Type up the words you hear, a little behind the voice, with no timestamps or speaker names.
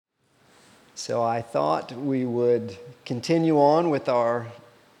So I thought we would continue on with our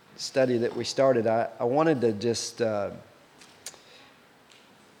study that we started. I wanted to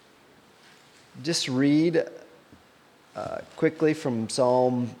just read quickly from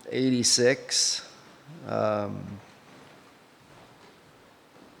Psalm 86.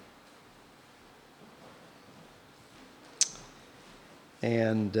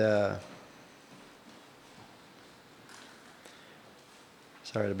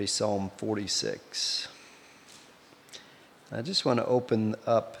 Sorry, it'll be Psalm 46. I just want to open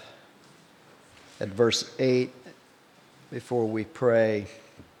up at verse 8 before we pray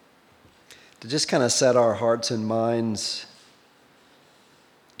to just kind of set our hearts and minds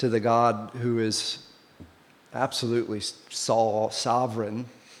to the God who is absolutely sovereign.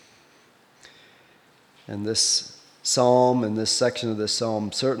 And this psalm and this section of this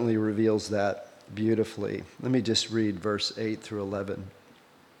psalm certainly reveals that beautifully. Let me just read verse 8 through 11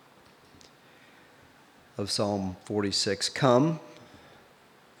 of Psalm 46. Come,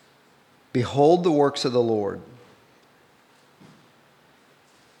 behold the works of the Lord,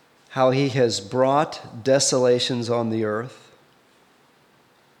 how he has brought desolations on the earth.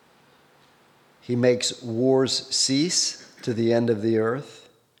 He makes wars cease to the end of the earth.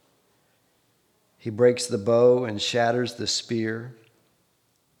 He breaks the bow and shatters the spear.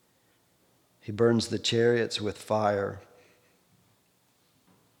 He burns the chariots with fire.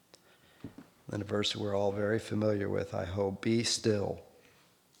 And a verse we're all very familiar with, I hope. Be still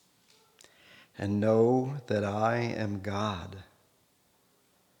and know that I am God.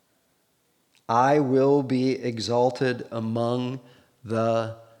 I will be exalted among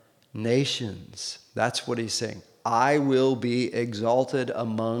the nations. That's what he's saying. I will be exalted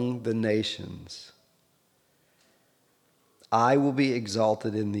among the nations. I will be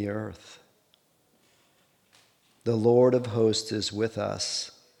exalted in the earth. The Lord of hosts is with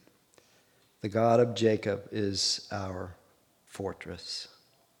us. The God of Jacob is our fortress.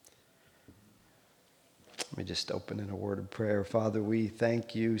 Let me just open in a word of prayer. Father, we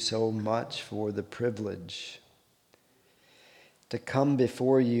thank you so much for the privilege to come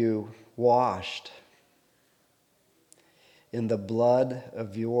before you washed in the blood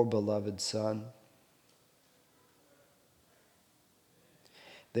of your beloved Son,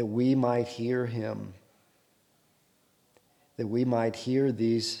 that we might hear him, that we might hear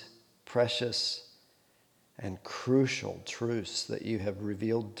these precious and crucial truths that you have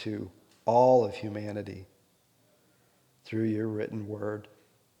revealed to all of humanity through your written word.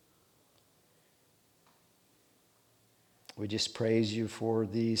 We just praise you for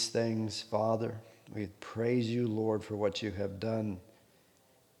these things, Father. We praise you, Lord, for what you have done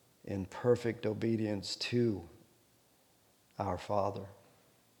in perfect obedience to our Father.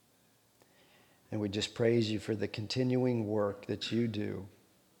 And we just praise you for the continuing work that you do,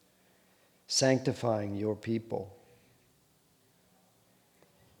 sanctifying your people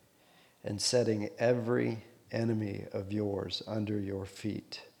and setting every enemy of yours under your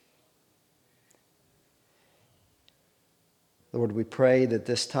feet. Lord, we pray that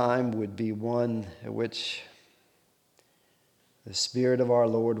this time would be one at which the Spirit of our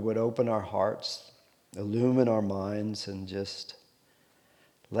Lord would open our hearts, illumine our minds, and just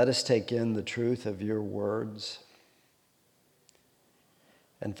let us take in the truth of your words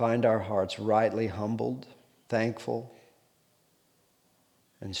and find our hearts rightly humbled, thankful,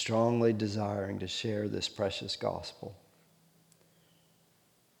 and strongly desiring to share this precious gospel.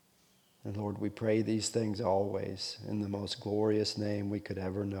 And Lord, we pray these things always in the most glorious name we could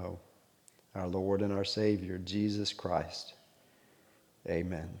ever know, our Lord and our Savior, Jesus Christ.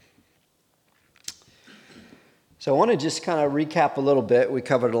 Amen. So I want to just kind of recap a little bit. We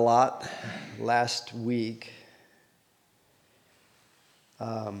covered a lot last week.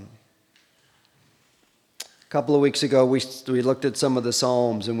 A couple of weeks ago, we looked at some of the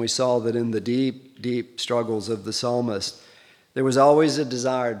Psalms, and we saw that in the deep, deep struggles of the psalmist, there was always a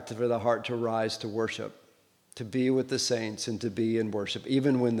desire for the heart to rise to worship, to be with the saints and to be in worship,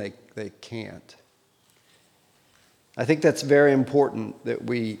 even when they can't. I think that's very important that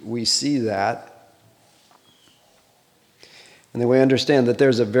we see that, and that we understand that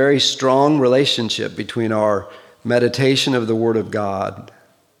there's a very strong relationship between our meditation of the Word of God,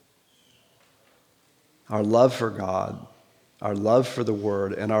 our love for God, our love for the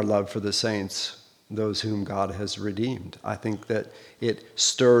Word, and our love for the saints, those whom God has redeemed. I think that it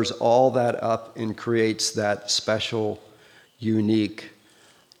stirs all that up and creates that special, unique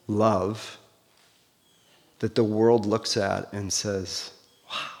love that the world looks at and says,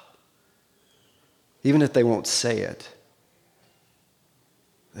 wow. Even if they won't say it,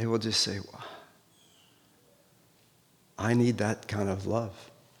 they will just say, wow, I need that kind of love.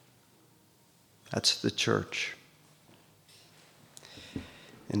 That's the church.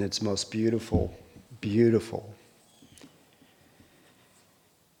 In its most beautiful, beautiful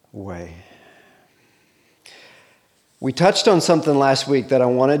way. We touched on something last week that I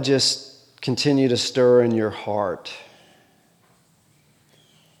want to just continue to stir in your heart.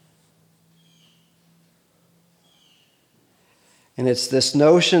 And it's this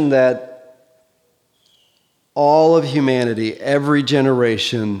notion that all of humanity, every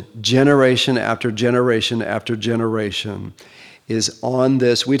generation, generation after generation after generation, is on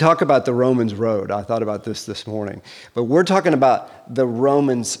this. We talk about the Romans road. I thought about this morning. But we're talking about the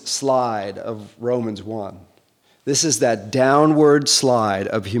Romans slide of Romans 1. This is that downward slide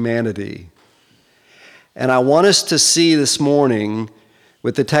of humanity. And I want us to see this morning,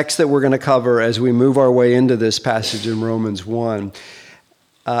 with the text that we're going to cover as we move our way into this passage in Romans 1,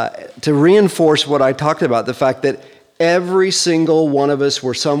 to reinforce what I talked about, the fact that every single one of us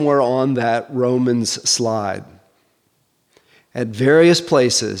were somewhere on that Romans slide. At various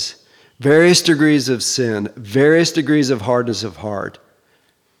places, various degrees of sin, various degrees of hardness of heart.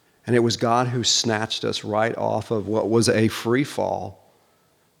 And it was God who snatched us right off of what was a free fall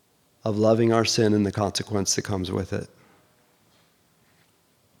of loving our sin and the consequence that comes with it.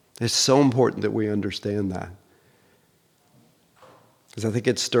 It's so important that we understand that. Because I think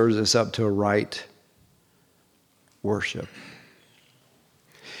it stirs us up to a right worship.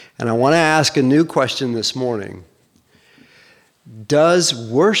 And I want to ask a new question this morning. Does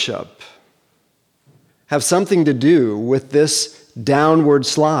worship have something to do with this downward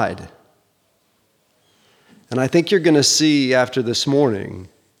slide? And I think you're going to see after this morning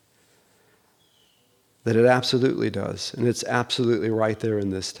that it absolutely does. And it's absolutely right there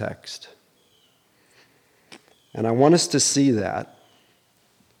in this text. And I want us to see that.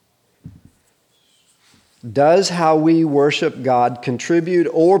 Does how we worship God contribute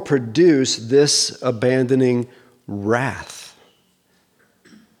or produce this abandoning wrath?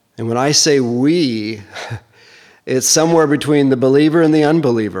 And when I say we, it's somewhere between the believer and the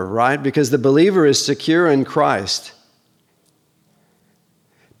unbeliever, right? Because the believer is secure in Christ.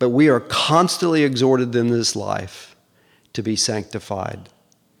 But we are constantly exhorted in this life to be sanctified.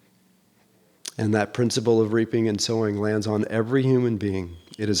 And that principle of reaping and sowing lands on every human being.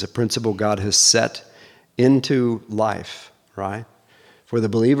 It is a principle God has set into life, right? For the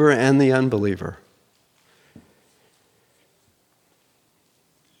believer and the unbeliever.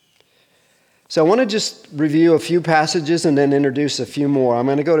 So I want to just review a few passages and then introduce a few more. I'm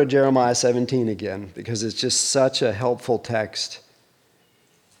going to go to Jeremiah 17 again because it's just such a helpful text.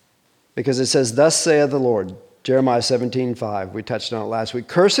 Because it says, "Thus saith the Lord," Jeremiah 17:5. We touched on it last week.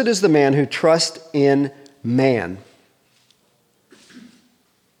 "Cursed is the man who trusts in man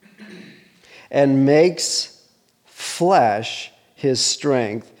and makes flesh his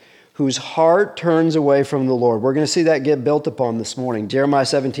strength, whose heart turns away from the Lord." We're going to see that get built upon this morning. Jeremiah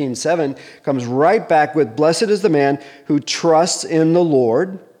 17:7 comes right back with, "Blessed is the man who trusts in the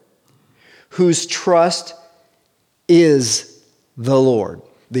Lord, whose trust is the Lord."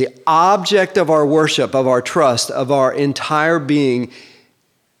 The object of our worship, of our trust, of our entire being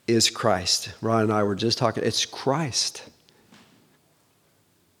is Christ. Ryan and I were just talking. It's Christ.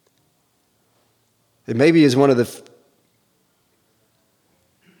 It maybe is one of the...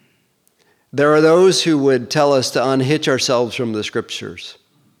 There are those who would tell us to unhitch ourselves from the Scriptures.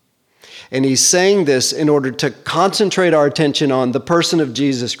 And he's saying this in order to concentrate our attention on the person of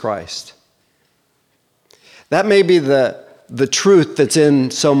Jesus Christ. That may be the truth that's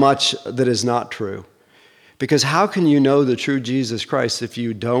in so much that is not true. Because how can you know the true Jesus Christ if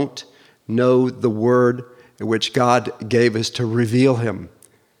you don't know the word in which God gave us to reveal him?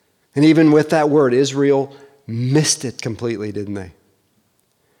 And even with that word, Israel missed it completely, didn't they?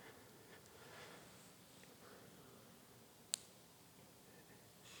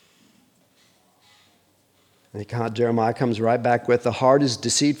 And Jeremiah comes right back with, "The heart is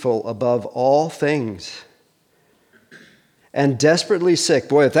deceitful above all things and desperately sick."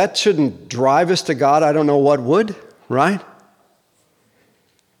 Boy, if that shouldn't drive us to God, I don't know what would, right?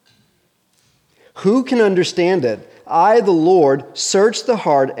 "Who can understand it? I, the Lord, search the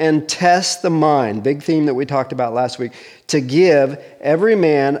heart and test the mind." Big theme that we talked about last week. "To give every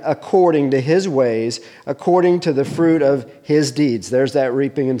man according to his ways, according to the fruit of his deeds." There's that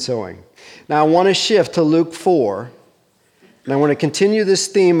reaping and sowing. Now I want to shift to Luke 4, and I want to continue this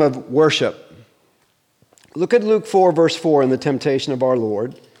theme of worship. Look at Luke 4, verse 4 in the temptation of our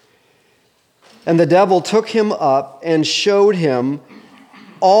Lord. "And the devil took him up and showed him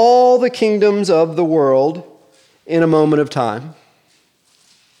all the kingdoms of the world in a moment of time,"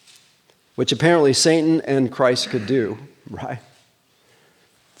 which apparently Satan and Christ could do, right?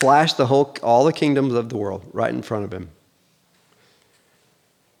 flashed all the kingdoms of the world right in front of him.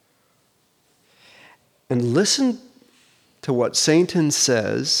 And listen to what Satan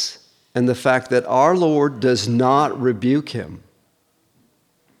says and the fact that our Lord does not rebuke him.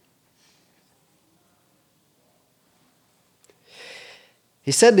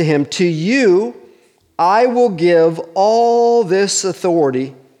 He said to him, "To you I will give all this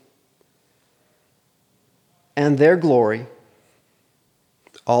authority and their glory,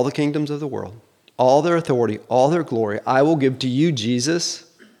 all the kingdoms of the world, all their authority, all their glory, I will give to you, Jesus."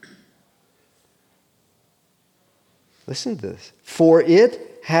 Listen to this. "For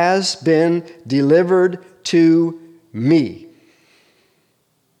it has been delivered to me."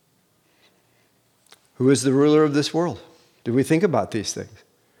 Who is the ruler of this world? Do we think about these things?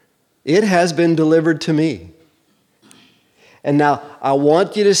 It has been delivered to me. And now I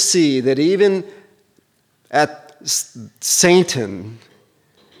want you to see that even at Satan,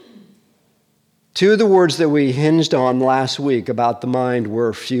 two of the words that we hinged on last week about the mind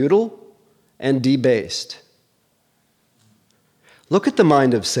were futile and debased. Look at the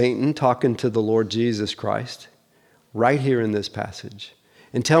mind of Satan talking to the Lord Jesus Christ right here in this passage.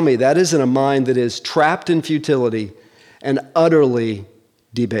 And tell me, that isn't a mind that is trapped in futility and utterly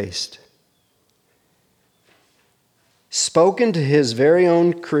debased. Spoken to his very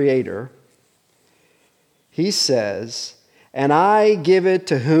own Creator, he says, "And I give it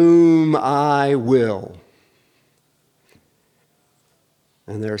to whom I will."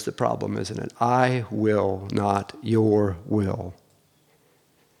 And there's the problem, isn't it? I will, not your will.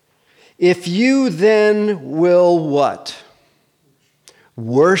 "If you then will" what?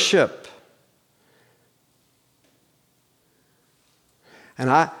 "Worship." And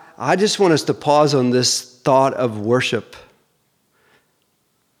I just want us to pause on this thought of worship.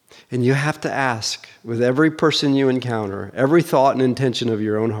 And you have to ask, with every person you encounter, every thought and intention of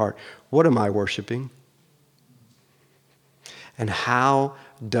your own heart, what am I worshiping? And how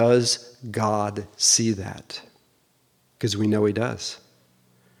does God see that? Because we know He does.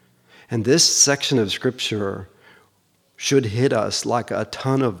 And this section of Scripture should hit us like a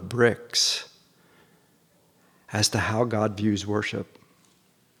ton of bricks as to how God views worship.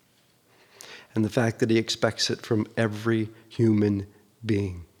 And the fact that He expects it from every human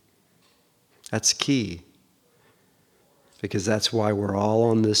being. That's key. Because that's why we're all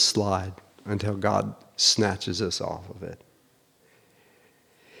on this slide until God snatches us off of it.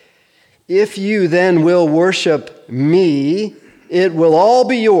 "If you then will worship me, it will all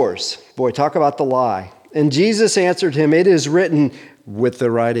be yours." Boy, talk about the lie. "And Jesus answered him, it is written," with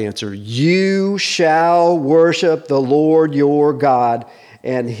the right answer, "you shall worship the Lord your God,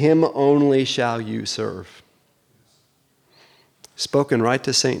 and Him only shall you serve." Spoken right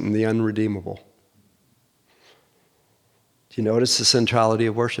to Satan, the unredeemable. Do you notice the centrality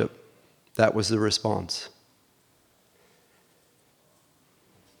of worship? That was the response.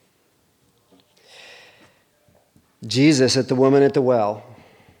 Jesus at the woman at the well.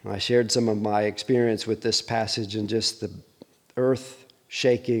 I shared some of my experience with this passage and just the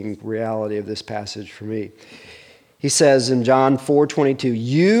earth-shaking reality of this passage for me. He says in John 4:22,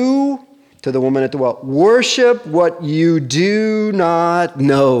 "You," to the woman at the well, "worship what you do not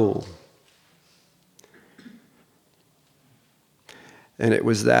know." And it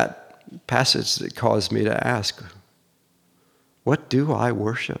was that passage that caused me to ask, what do I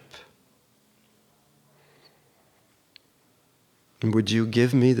worship? And would you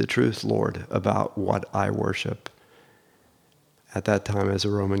give me the truth, Lord, about what I worship at that time as a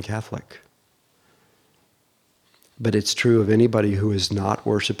Roman Catholic? But it's true of anybody who is not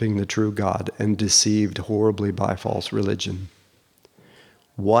worshiping the true God and deceived horribly by false religion.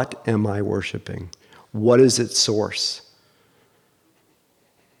 What am I worshiping? What is its source?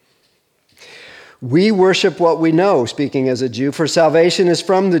 "We worship what we know," speaking as a Jew, "for salvation is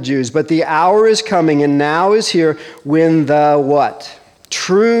from the Jews. But the hour is coming, and now is here, when the" what?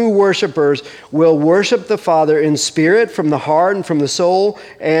 "True worshipers will worship the Father in spirit, from the heart and from the soul,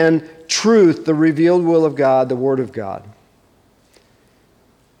 and truth," the revealed will of God, the Word of God.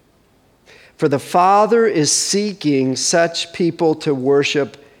 "For the Father is seeking such people to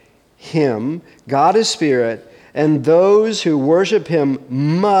worship Him. God is spirit, and those who worship Him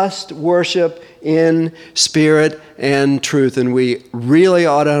must worship in spirit and truth." And we really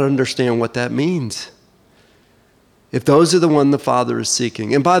ought to understand what that means. If those are the one the Father is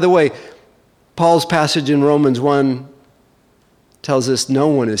seeking. And by the way, Paul's passage in Romans 1 tells us no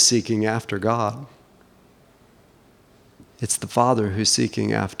one is seeking after God. It's the Father who's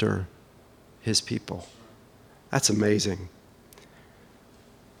seeking after His people. That's amazing.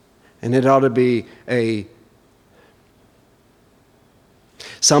 And it ought to be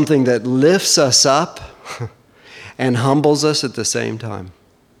something that lifts us up and humbles us at the same time.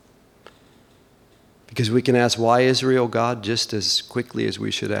 Because we can ask, why Israel, God, just as quickly as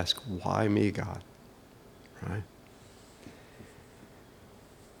we should ask, why me, God? Right?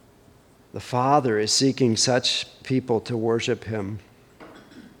 The Father is seeking such people to worship him.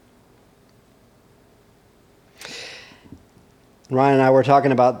 Ryan and I were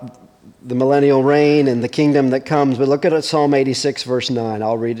talking about the millennial reign and the kingdom that comes, but look at Psalm 86, verse 9.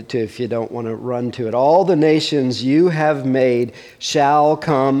 I'll read it to you if you don't want to run to it. All the nations you have made shall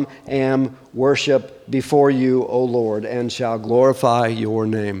come and worship before you, O Lord, and shall glorify your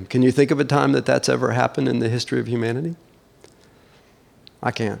name. Can you think of a time that that's ever happened in the history of humanity?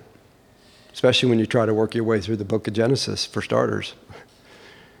 I can't. Especially when you try to work your way through the book of Genesis, for starters.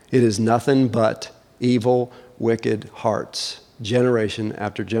 It is nothing but evil, wicked hearts, generation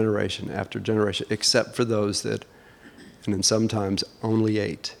after generation after generation, except for those that, and then sometimes only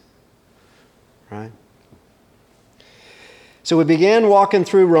 8. Right? So we began walking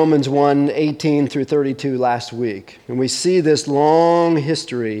through Romans 1:18 through 32 last week, and we see this long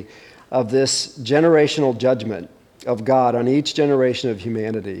history of this generational judgment of God on each generation of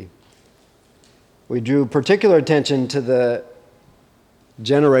humanity. We drew particular attention to the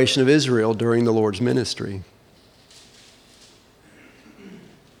generation of Israel during the Lord's ministry.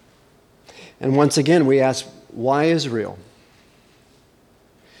 And once again, we ask, why Israel?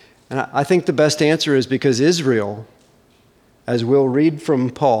 And I think the best answer is because Israel, as we'll read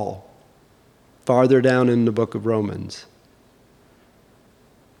from Paul farther down in the book of Romans,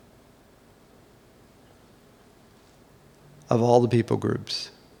 of all the people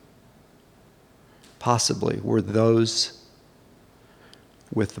groups, possibly were those,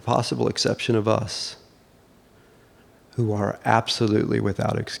 with the possible exception of us, who are absolutely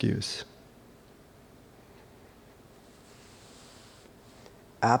without excuse.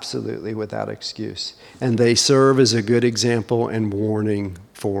 Absolutely without excuse. And they serve as a good example and warning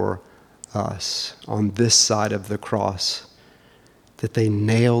for us on this side of the cross that they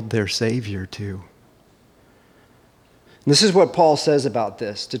nailed their Savior to. And this is what Paul says about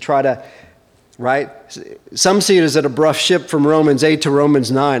this, to try to, right? Some see it as a rough shift from Romans 8 to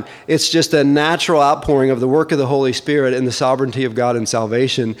Romans 9. It's just a natural outpouring of the work of the Holy Spirit and the sovereignty of God in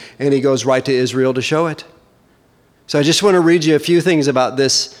salvation, and he goes right to Israel to show it. So I just want to read you a few things about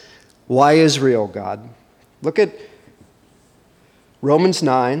this. Why Israel, God? Look at Romans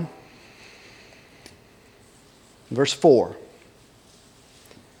 9, verse 4.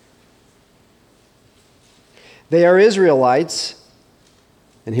 They are Israelites,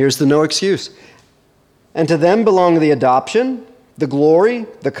 and here's the no excuse. And to them belong the adoption, the glory,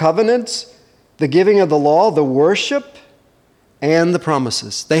 the covenants, the giving of the law, the worship, and the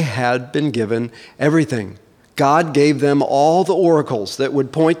promises. They had been given everything. God gave them all the oracles that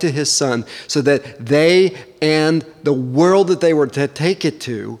would point to his Son so that they and the world that they were to take it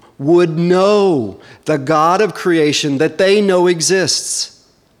to would know the God of creation that they know exists.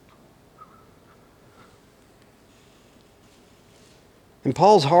 And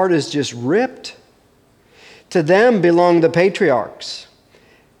Paul's heart is just ripped. To them belong the patriarchs,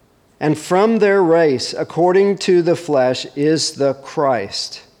 and from their race, according to the flesh, is the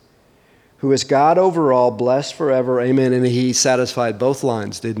Christ, who is God over all, blessed forever. Amen. And he satisfied both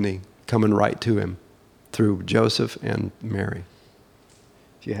lines, didn't he? Coming right to him through Joseph and Mary.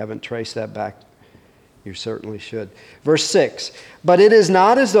 If you haven't traced that back, you certainly should. Verse 6, but it is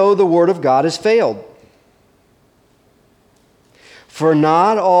not as though the word of God has failed. For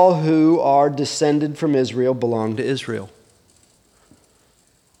not all who are descended from Israel belong to Israel.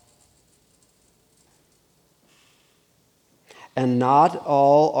 And not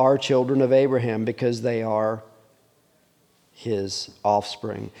all are children of Abraham because they are his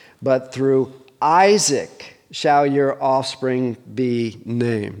offspring. But through Isaac shall your offspring be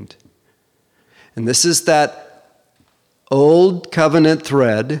named. And this is that old covenant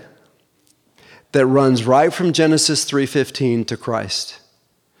thread that runs right from Genesis 3:15 to Christ.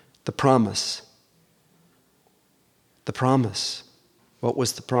 The promise. The promise. What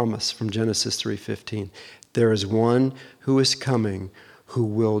was the promise from Genesis 3:15? There is one who is coming who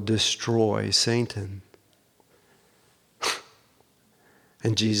will destroy Satan.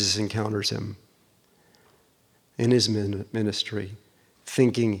 And Jesus encounters him in his ministry,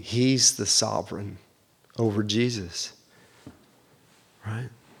 thinking he's the sovereign over Jesus. Right?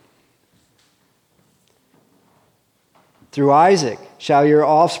 Through Isaac shall your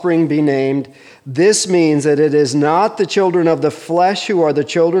offspring be named. This means that it is not the children of the flesh who are the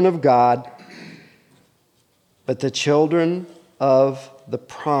children of God, but the children of the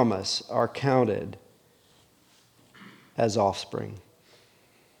promise are counted as offspring.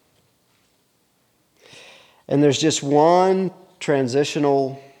 And there's just one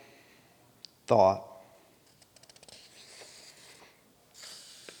transitional thought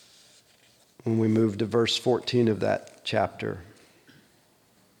when we move to verse 14 of that chapter.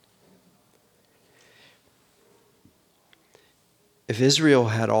 If Israel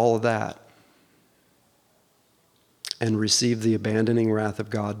had all of that and received the abandoning wrath of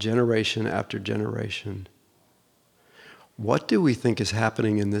God generation after generation, what do we think is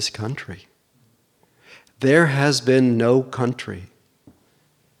happening in this country? There has been no country,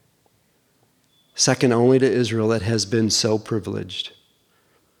 second only to Israel, that has been so privileged.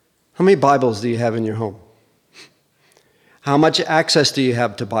 How many Bibles do you have in your home? How much access do you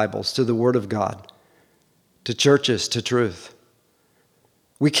have to Bibles, to the Word of God, to churches, to truth?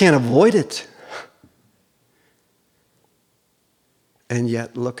 We can't avoid it. And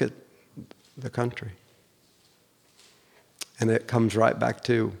yet, look at the country. And it comes right back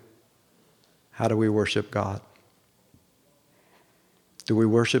to, how do we worship God? Do we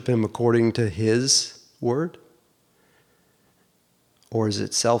worship Him according to His Word? Or is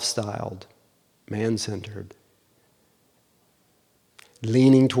it self-styled, man-centered,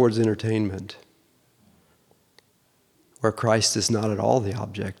 leaning towards entertainment, where Christ is not at all the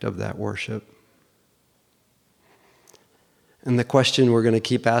object of that worship? And the question we're going to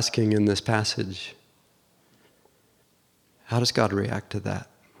keep asking in this passage, how does God react to that?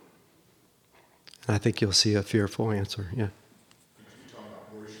 And I think you'll see a fearful answer. Yeah. You talk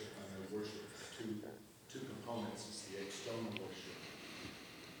about worship. I know worship has two components. It's the external worship,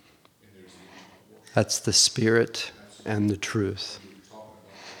 and there's the internal worship. That's the spirit and the truth. We were talking about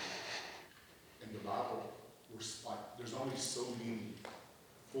that. In the Bible, there's only so many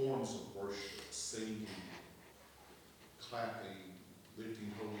forms of worship: singing, clapping,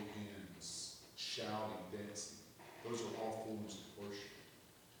 lifting holy hands, shouting, dancing. Those are all forms of worship.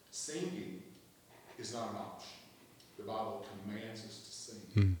 Singing is not an option. The Bible commands us to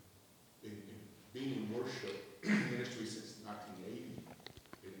sing. In being in worship ministry since 1980,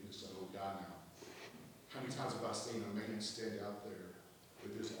 and it's an old guy now. How many times have I seen a man stand out there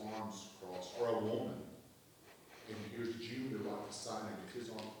with his arms crossed, or a woman, and here's Judah right beside him with his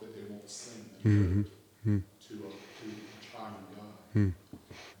arms, but they won't sing to a triune God.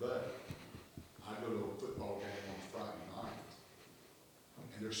 But I go to a football game on Friday night,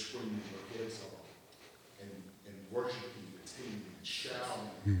 and they're screaming their heads off, and worshiping the team, and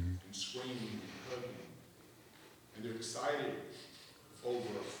shouting, and screaming, and hugging. And they're excited over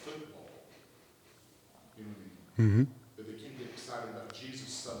a football. You know what I mean? But they can't get excited about Jesus,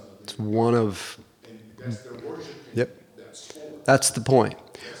 Son of the It's living one God. of, And that's their worshiping. Yep. That sport. that's the point.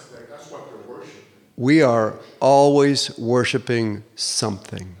 That's what they're worshiping. We are always worshiping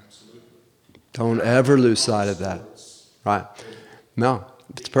something. Absolutely. Don't ever lose sight of that. Right? No,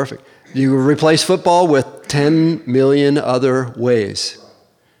 it's perfect. You replace football with 10 million other ways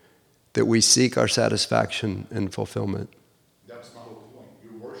that we seek our satisfaction and fulfillment. That's my whole point.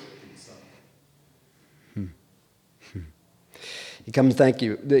 You're worshiping something. It comes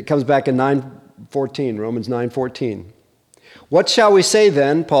back in 9:14, Romans 9:14. What shall we say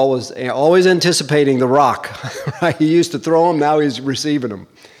then? Paul was always anticipating the rock. Right? He used to throw him, now he's receiving them.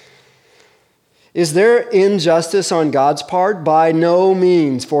 Is there injustice on God's part? By no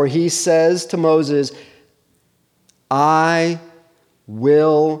means, for he says to Moses, I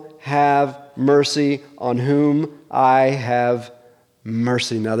will have mercy on whom I have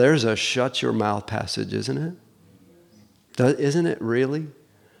mercy. Now there's a shut your mouth passage, isn't it? Isn't it really?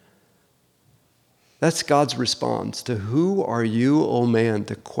 That's God's response to, who are you, O man,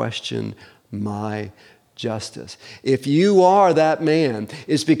 to question my justice? If you are that man,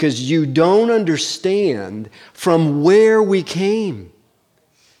 it's because you don't understand from where we came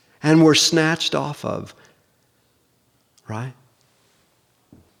and were snatched off of. Right?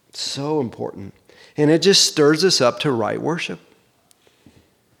 So important. And it just stirs us up to right worship.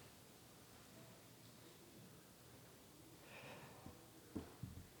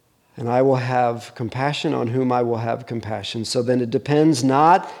 And I will have compassion on whom I will have compassion. So then it depends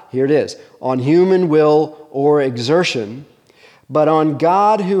not, here it is, on human will or exertion, but on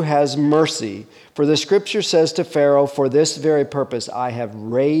God who has mercy. For the scripture says to Pharaoh, for this very purpose I have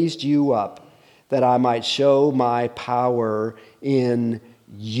raised you up, that I might show my power in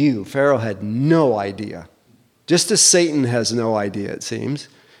you. Pharaoh had no idea. Just as Satan has no idea, it seems.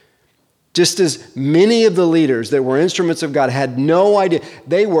 Just as many of the leaders that were instruments of God had no idea.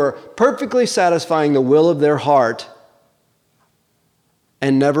 They were perfectly satisfying the will of their heart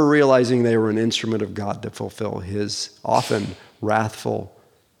and never realizing they were an instrument of God to fulfill His often wrathful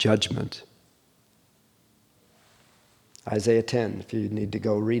judgment. Isaiah 10, if you need to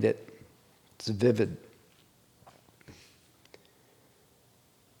go read it. It's vivid.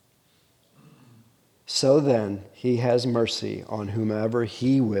 So then, he has mercy on whomever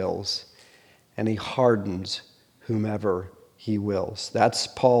he wills, and he hardens whomever he wills. That's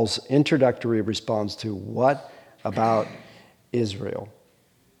Paul's introductory response to what about Israel?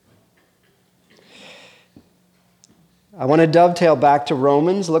 I want to dovetail back to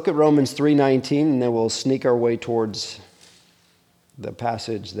Romans. Look at Romans 3:19, and then we'll sneak our way towards the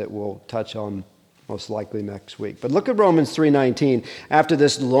passage that we'll touch on most likely next week. But look at Romans 3:19. After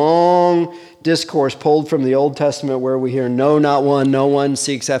this long discourse pulled from the Old Testament where we hear, no, not one, no one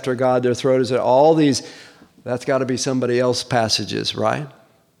seeks after God, their throat is at all these, that's got to be somebody else passages, right?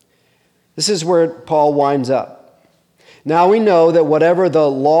 This is where Paul winds up. Now we know that whatever the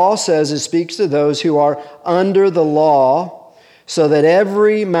law says, it speaks to those who are under the law, so that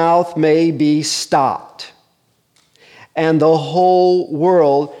every mouth may be stopped, and the whole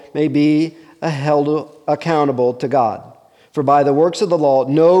world may be held accountable to God. For by the works of the law,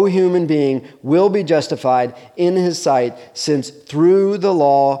 no human being will be justified in his sight, since through the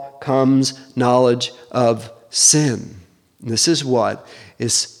law comes knowledge of sin. This is what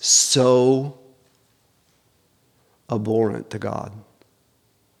is so abhorrent to God.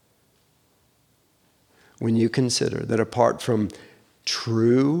 When you consider that apart from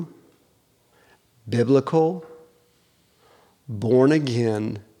true, biblical,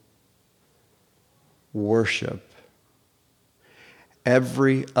 born-again worship,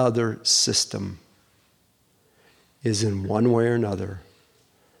 every other system is in one way or another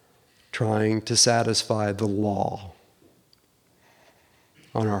trying to satisfy the law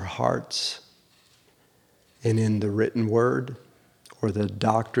on our hearts and in the written word or the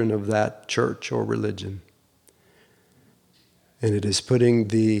doctrine of that church or religion. And it is putting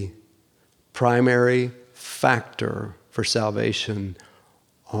the primary factor for salvation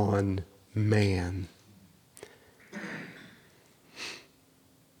on man.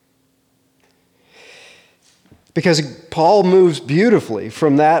 Because Paul moves beautifully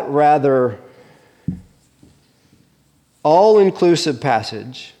from that rather all-inclusive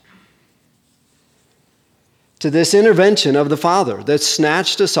passage to this intervention of the Father that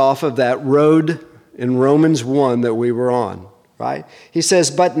snatched us off of that road in Romans 1 that we were on, right? He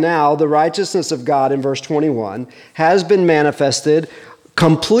says, but now the righteousness of God, in verse 21, has been manifested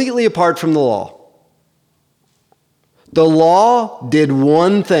completely apart from the law. The law did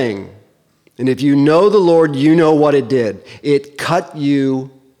one thing, and if you know the Lord, you know what it did. It cut you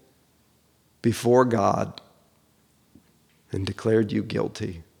before God and declared you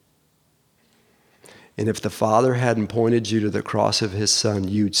guilty. And if the Father hadn't pointed you to the cross of his Son,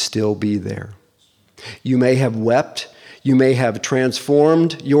 you'd still be there. You may have wept. You may have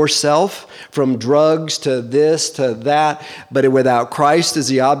transformed yourself from drugs to this to that, but without Christ as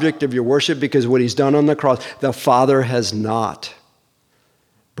the object of your worship, because what he's done on the cross, the Father has not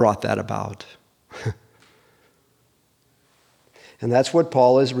brought that about. And that's what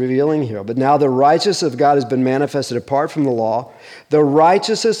Paul is revealing here. But now the righteousness of God has been manifested apart from the law, the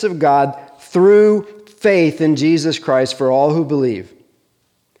righteousness of God through faith in Jesus Christ for all who believe.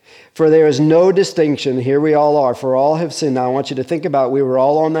 For there is no distinction. Here we all are. For all have sinned. Now I want you to think about, we were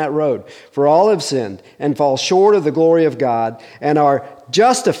all on that road. For all have sinned and fall short of the glory of God and are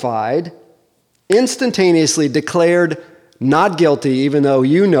justified, instantaneously declared not guilty, even though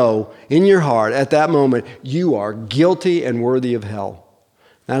you know in your heart at that moment you are guilty and worthy of hell.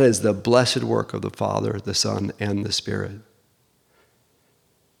 That is the blessed work of the Father, the Son, and the Spirit.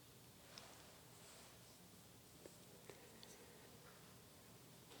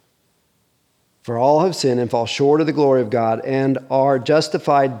 For all have sinned and fall short of the glory of God and are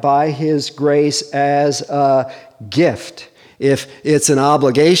justified by his grace as a gift. If it's an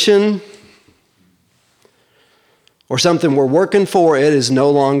obligation or something we're working for, it is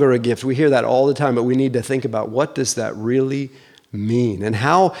no longer a gift. We hear that all the time, but we need to think about, what does that really mean? And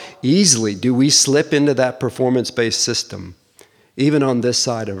how easily do we slip into that performance-based system, even on this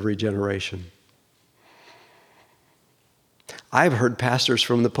side of regeneration? I've heard pastors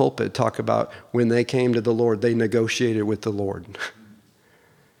from the pulpit talk about when they came to the Lord, they negotiated with the Lord.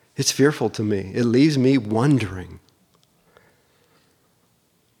 It's fearful to me. It leaves me wondering.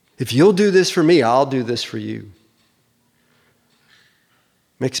 If you'll do this for me, I'll do this for you.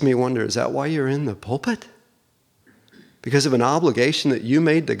 Makes me wonder, is that why you're in the pulpit? Because of an obligation that you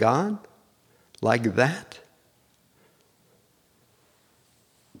made to God? Like that?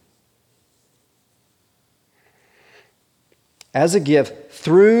 As a gift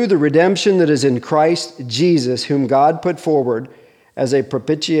through the redemption that is in Christ Jesus, whom God put forward as a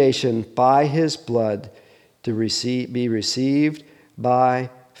propitiation by his blood to be received by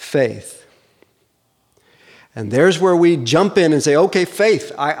faith. And there's where we jump in and say, okay,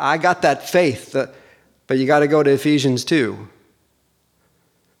 faith, I got that faith. But you got to go to Ephesians 2.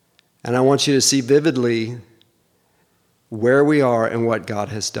 And I want you to see vividly where we are and what God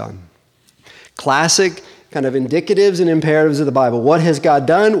has done. Classic kind of indicatives and imperatives of the Bible. What has God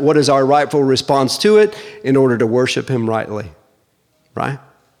done? What is our rightful response to it in order to worship him rightly? Right?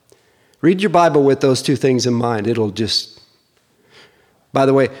 Read your Bible with those two things in mind. It'll just... By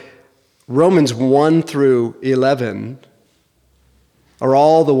the way, Romans 1 through 11 are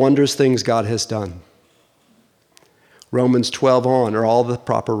all the wondrous things God has done. Romans 12 on are all the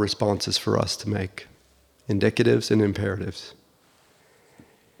proper responses for us to make. Indicatives and imperatives.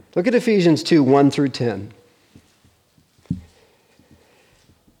 Look at Ephesians 2, 1 through 10.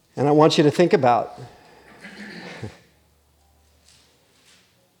 And I want you to think about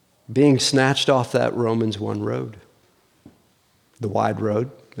being snatched off that Romans 1 road. The wide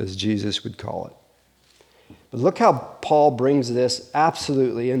road, as Jesus would call it. But look how Paul brings this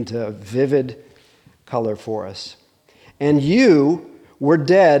absolutely into vivid color for us. And you were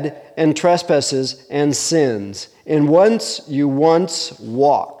dead in trespasses and sins, in once you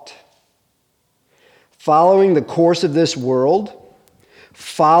walked, following the course of this world,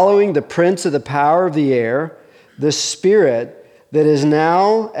 following the prince of the power of the air, the spirit that is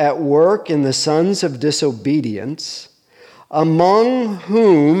now at work in the sons of disobedience, among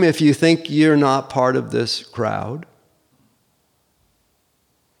whom, if you think you're not part of this crowd,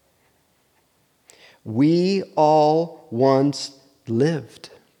 we all once lived.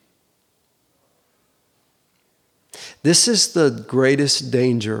 This is the greatest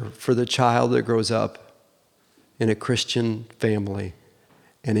danger for the child that grows up in a Christian family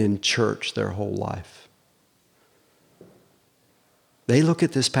and in church their whole life. They look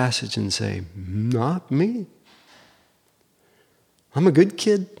at this passage and say, not me. I'm a good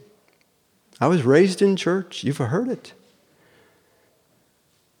kid. I was raised in church. You've heard it.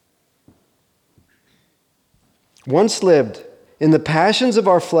 Once lived in the passions of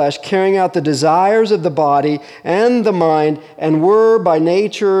our flesh, carrying out the desires of the body and the mind, and were by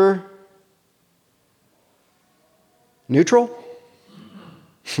nature neutral?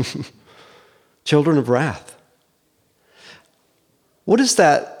 Children of wrath. What does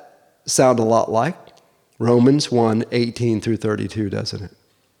that sound a lot like? Romans 1, 18 through 32, doesn't it?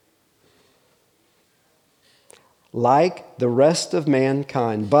 Like the rest of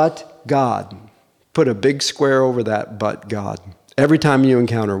mankind, but God. Put a big square over that, but God. Every time you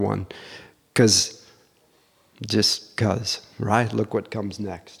encounter one. Just because, right? Look what comes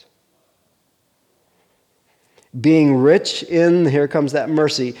next. Being rich in, here comes that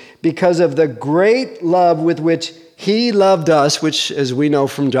mercy, because of the great love with which he loved us, which, as we know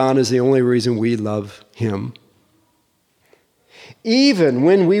from John, is the only reason we love him. Even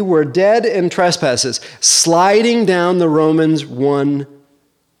when we were dead in trespasses, sliding down the Romans 1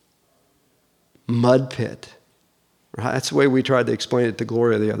 mud pit. Right? That's the way we tried to explain it to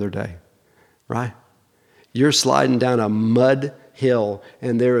Gloria the other day. Right? You're sliding down a mud hill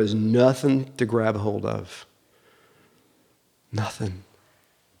and there is nothing to grab hold of. Nothing.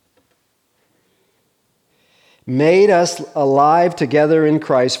 Made us alive together in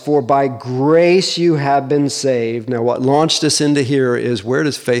Christ, for by grace you have been saved. Now what launched us into here is, where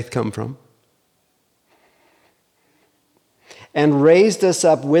does faith come from? And raised us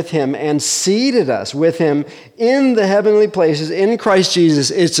up with him and seated us with him in the heavenly places in Christ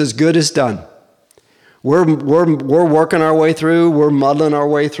Jesus. It's as good as done. We're working our way through, we're muddling our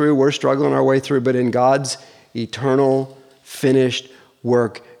way through, we're struggling our way through, but in God's eternal, finished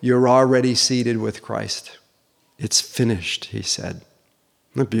work, you're already seated with Christ. It's finished, he said. Isn't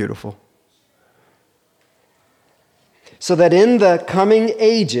that beautiful? So that in the coming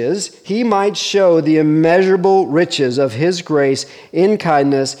ages he might show the immeasurable riches of his grace in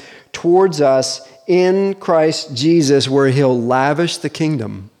kindness towards us in Christ Jesus, where he'll lavish the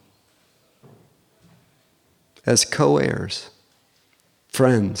kingdom as co-heirs,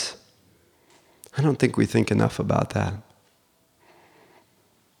 friends. I don't think we think enough about that,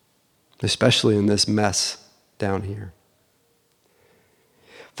 especially in this mess down here.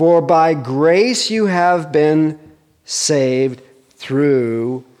 For by grace you have been saved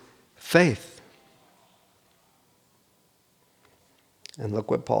through faith. And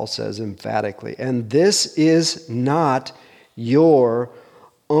look what Paul says emphatically. And this is not your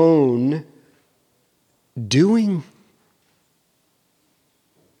own doing.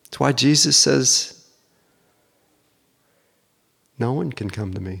 That's why Jesus says, no one can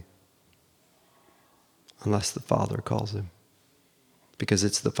come to me unless the Father calls him. Because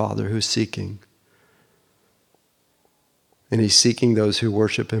it's the Father who's seeking. And he's seeking those who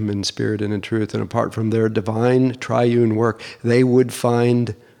worship him in spirit and in truth. And apart from their divine triune work, they would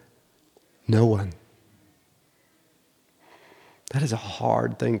find no one. That is a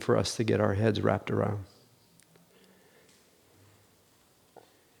hard thing for us to get our heads wrapped around.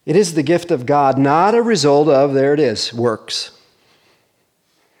 It is the gift of God, not a result of, there it is, works.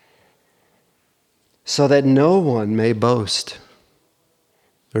 So that no one may boast.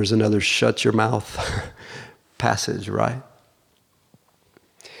 There's another shut your mouth passage, right?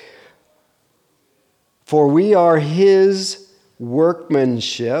 For we are his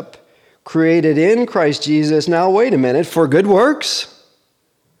workmanship, created in Christ Jesus. Now, wait a minute, for good works?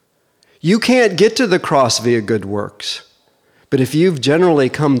 You can't get to the cross via good works. But if you've generally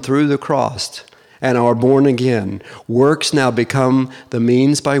come through the cross and are born again, works now become the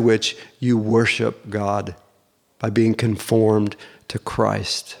means by which you worship God, by being conformed to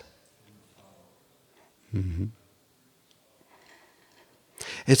Christ. Mm-hmm.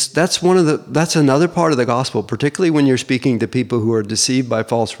 That's another part of the gospel, particularly when you're speaking to people who are deceived by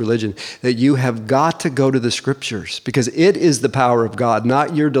false religion, that you have got to go to the scriptures, because it is the power of God,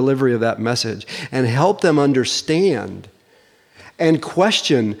 not your delivery of that message, and help them understand and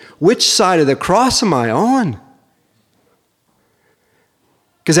question, which side of the cross am I on?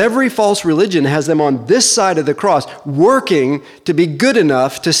 Because every false religion has them on this side of the cross, working to be good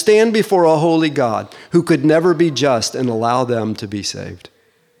enough to stand before a holy God who could never be just and allow them to be saved.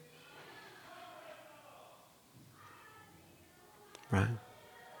 Right?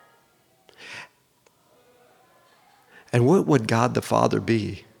 And what would God the Father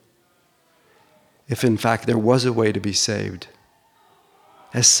be if in fact there was a way to be saved?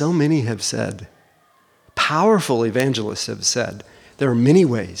 As so many have said, powerful evangelists have said, there are many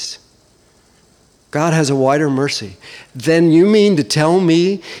ways. God has a wider mercy. Then you mean to tell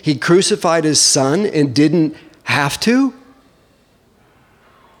me he crucified his son and didn't have to?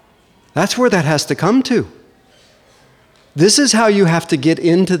 That's where that has to come to. This is how you have to get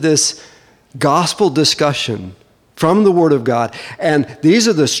into this gospel discussion from the Word of God. And these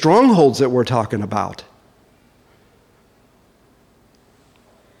are the strongholds that we're talking about.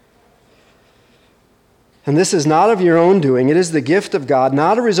 And this is not of your own doing. It is the gift of God,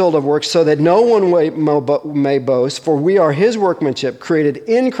 not a result of works, so that no one may boast. For we are his workmanship, created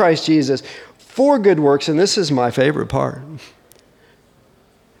in Christ Jesus for good works. And this is my favorite part,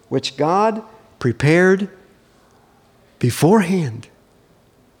 which God prepared beforehand,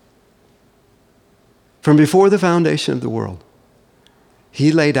 from before the foundation of the world.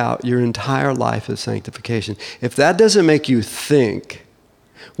 He laid out your entire life of sanctification. If that doesn't make you think,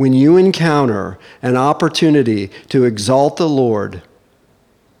 when you encounter an opportunity to exalt the Lord,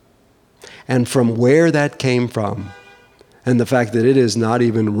 and from where that came from, and the fact that it is not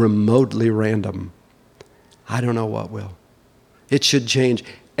even remotely random, I don't know what will. It should change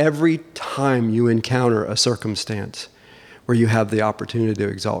every time you encounter a circumstance where you have the opportunity to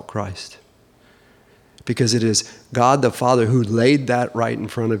exalt Christ. Because it is God the Father who laid that right in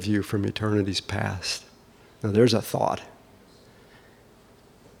front of you from eternity's past. Now there's a thought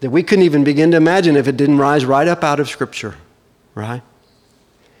that we couldn't even begin to imagine if it didn't rise right up out of Scripture, right?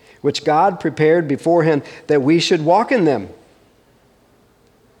 Which God prepared beforehand that we should walk in them.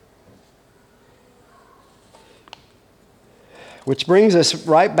 Which brings us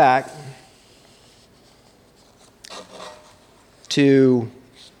right back to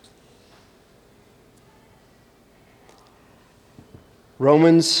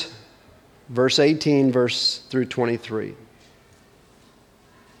Romans verse 18, verse through 23.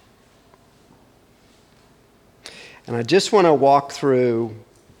 And I just want to walk through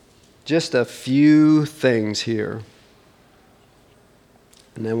just a few things here.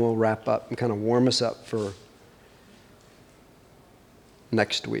 And then we'll wrap up and kind of warm us up for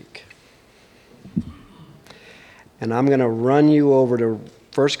next week. And I'm going to run you over to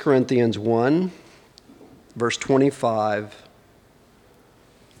 1 Corinthians 1, verse 25,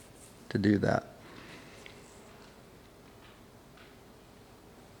 to do that.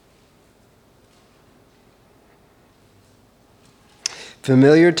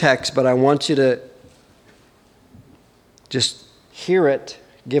 Familiar text, but I want you to just hear it,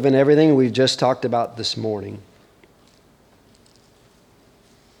 given everything we've just talked about this morning.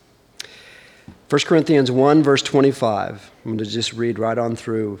 1 Corinthians 1, verse 25. I'm going to just read right on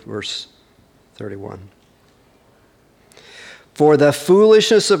through verse 31. For the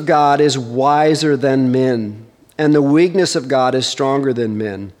foolishness of God is wiser than men, and the weakness of God is stronger than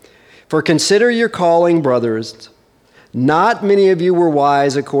men. For consider your calling, brothers. Not many of you were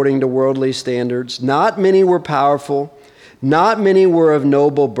wise according to worldly standards. Not many were powerful. Not many were of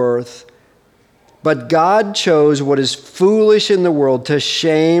noble birth. But God chose what is foolish in the world to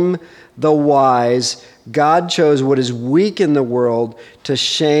shame the wise. God chose what is weak in the world to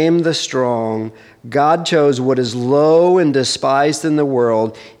shame the strong. God chose what is low and despised in the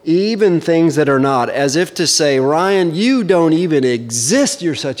world, even things that are not, as if to say, Ryan, you don't even exist.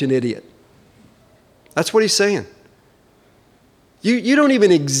 You're such an idiot. That's what he's saying. You don't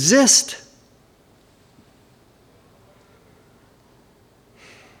even exist.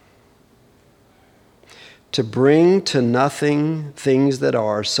 To bring to nothing things that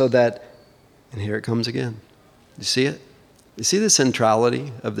are, so that, and here it comes again. You see it? You see the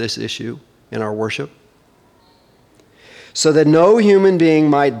centrality of this issue in our worship? So that no human being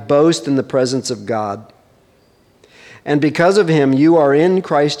might boast in the presence of God. And because of him, you are in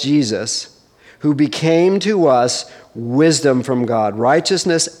Christ Jesus, who became to us wisdom from God,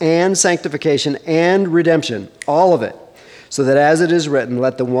 righteousness and sanctification and redemption, all of it. So that as it is written,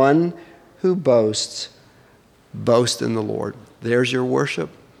 let the one who boasts boast in the Lord. There's your worship,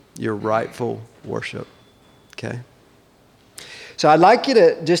 your rightful worship. Okay? So I'd like you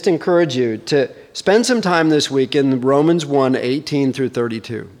to just encourage you to spend some time this week in Romans 1, 18 through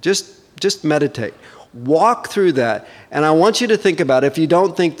 32. Just meditate. Walk through that. And I want you to think about, if you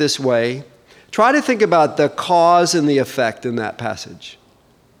don't think this way, try to think about the cause and the effect in that passage.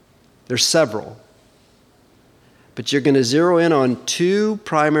 There's several. But you're going to zero in on two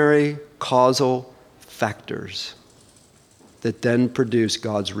primary causal factors that then produce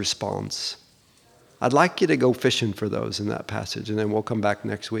God's response. I'd like you to go fishing for those in that passage, and then we'll come back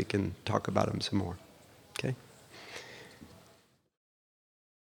next week and talk about them some more. Okay?